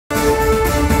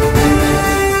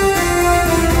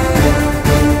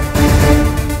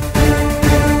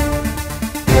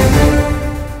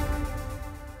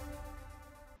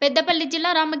పెద్దపల్లి జిల్లా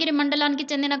రామగిరి మండలానికి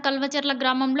చెందిన కలవచర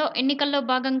గ్రామంలో ఎన్నికల్లో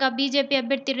భాగంగా బీజేపీ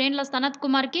అభ్యర్థి రేండ్ల సనత్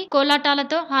కుమార్ కి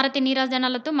కోలాటాలతో హారతి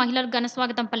నీరాజనాలతో మహిళలు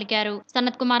ఘనస్వాగతం పలికారు.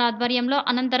 సనత్ కుమార్ ఆధ్వర్యంలో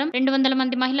అనంతరం 200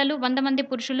 మంది మహిళలు 100 మంది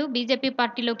పురుషులు బీజేపీ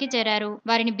పార్టీలోకి చేరారు.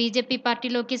 వారిని బీజేపీ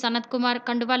పార్టీలోకి సనత్ కుమార్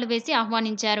కండువాలు వేసి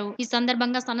ఆహ్వానించారు. ఈ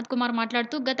సందర్భంగా సనత్ కుమార్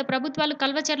మాట్లాడుతూ గత ప్రభుత్వాలు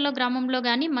కలవచరలో గ్రామంలో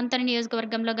గాని మంతని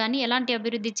నియోజకవర్గంలో గాని ఎలాంటి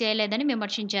అభివృద్ధి చేయలేదని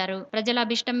విమర్శించారు. ప్రజల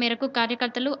అభిష్టం మేరకు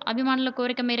కార్యకర్తలు అభిమానుల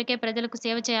కోరిక మేరకే ప్రజలకు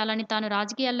సేవ చేయాలని తాను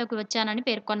రాజకీయాల్లోకి వచ్చానని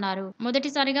పేర్కొన్నారు.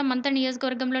 మొదటిసారిగా మంతని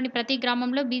నియోజకవర్గంలోని ప్రతి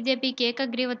గ్రామంలో బీజేపీకి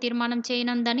ఏకగ్రీవ తీర్మానం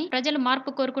చేయనుందని, ప్రజలు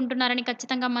మార్పు కోరుకుంటున్నారని,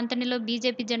 ఖచ్చితంగా మంతనిలో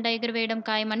బీజేపీ జెండా ఎగురవేయడం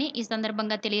ఖాయమని ఈ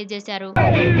సందర్భంగా తెలియజేశారు.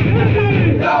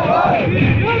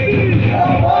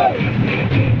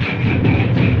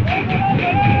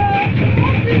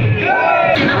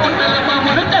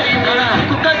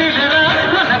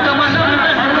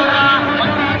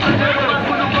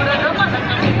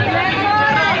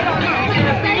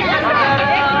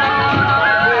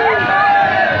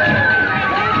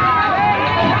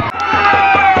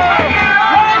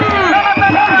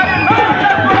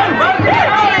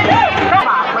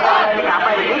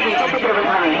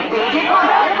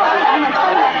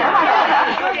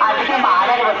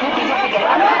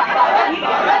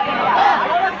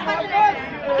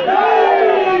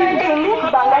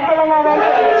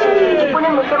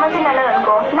 ముఖ్యమంత్రి నన్ను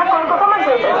అనుకో, నా కొడుకు మంది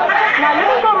అవుతాడు, నన్ను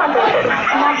ఇంకో మంది అవుతాడు.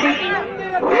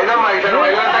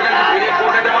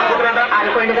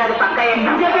 అనుకోండి కాదు పక్క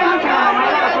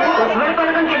ఉజ్వల్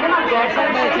పథకం కింద మాకు గ్యాస్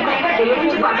ఢిల్లీ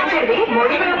నుంచి పంపించండి.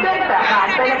 మోడీ ప్రభుత్వం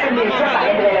కార్పొరేషన్ చేసిన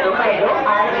 15,000 రూపాయలు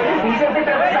బీజేపీ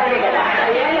ప్రభుత్వాలే కదా.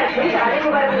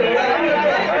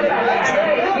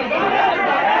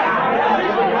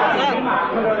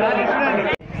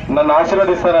 నన్ను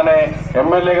ఆశీర్వదిస్తారనే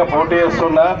ఎమ్మెల్యేగా పోటీ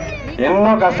చేస్తున్నా.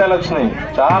 ఎన్నో కష్టాలు వచ్చినాయి,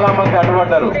 చాలా మంది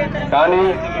అడ్డుపడ్డారు. కానీ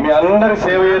మీ అందరి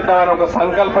సేవ చేద్దామని ఒక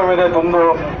సంకల్పం ఏదైతే ఉందో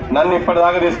నన్ను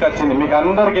ఇప్పటిదాకా తీసుకొచ్చింది. మీకు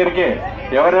అందరికి ఎరికే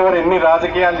ఎవరెవరు ఎన్ని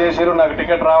రాజకీయాలు చేసారు, నాకు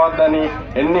టికెట్ రావద్దని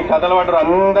ఎన్ని కథలు పడ్డారు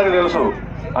అందరికి తెలుసు.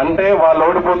 అంటే వాళ్ళు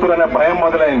ఓడిపోతున్నారు అనే భయం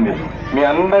మొదలైంది. మీ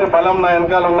అందరి బలం నా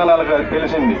వెనకాల ఉన్న నాకు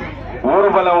తెలిసింది. ఊరు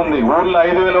బలం ఉంది. ఊర్లో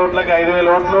 5,000 ఓట్లకి 5,000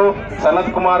 ఓట్లు సనత్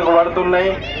కుమార్కు పడుతున్నాయి.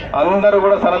 అందరూ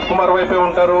కూడా సనత్ కుమార్ వైపే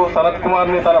ఉంటారు. సనత్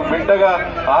కుమార్ని తన బిడ్డగా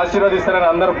ఆశీర్వదిస్తారని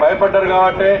అందరూ భయపడ్డారు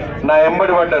కాబట్టి నా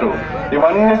ఎంబడి పడ్డారు.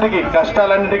 ఇవన్నిటికీ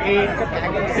కష్టాలన్నిటికీ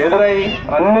ఎదురై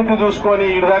అన్నిటిని చూసుకొని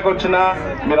ఇడిదాకా వచ్చిన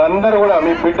మీరందరూ కూడా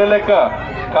మీ బిడ్డ లెక్క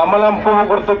కమలం పువ్వు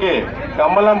గుర్తుకి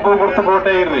కమలం పువ్వు గుర్తు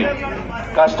కోటేయ్యి.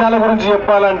 కష్టాల గురించి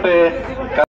చెప్పాలంటే